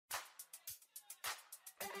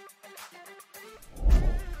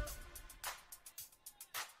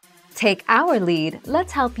Take our lead,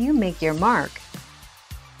 let's help you make your mark.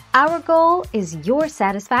 Our goal is your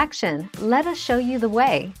satisfaction. Let us show you the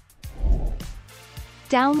way.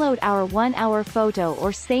 Download our 1-hour photo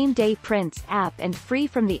or same-day prints app and free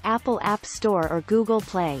from the Apple App Store or Google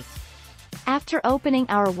Play. After opening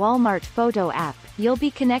our Walmart Photo app, you'll be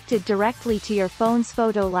connected directly to your phone's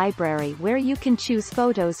photo library where you can choose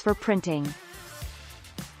photos for printing.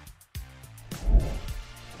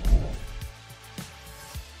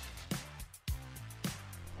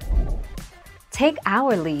 Take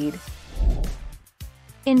our lead.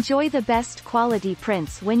 Enjoy the best quality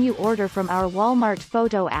prints when you order from our Walmart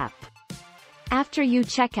Photo app. After you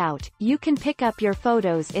check out, you can pick up your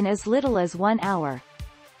photos in as little as 1 hour.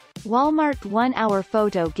 Walmart 1-hour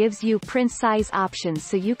photo gives you print size options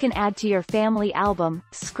so you can add to your family album,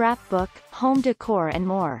 scrapbook, home decor and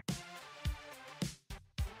more.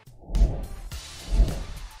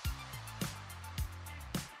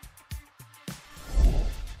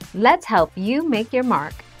 Let's help you make your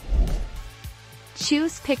mark.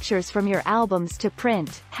 Choose pictures from your albums to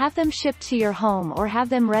print, have them shipped to your home or have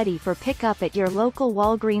them ready for pickup at your local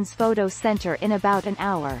Walgreens Photo Center in about an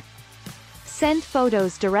hour. Send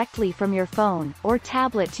photos directly from your phone or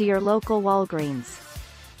tablet to your local Walgreens.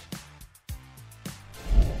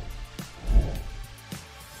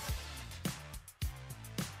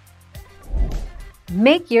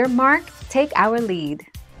 Make your mark, take our lead.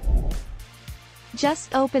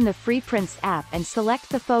 Just open the Free Prints app and select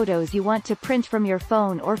the photos you want to print from your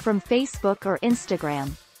phone or from Facebook or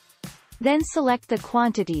Instagram. Then select the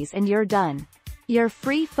quantities and you're done. Your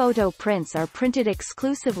free photo prints are printed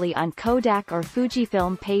exclusively on Kodak or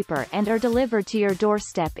Fujifilm paper and are delivered to your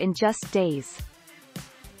doorstep in just days.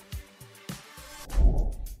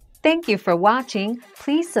 Thank you for watching.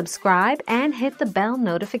 Please subscribe and hit the bell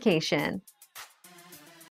notification.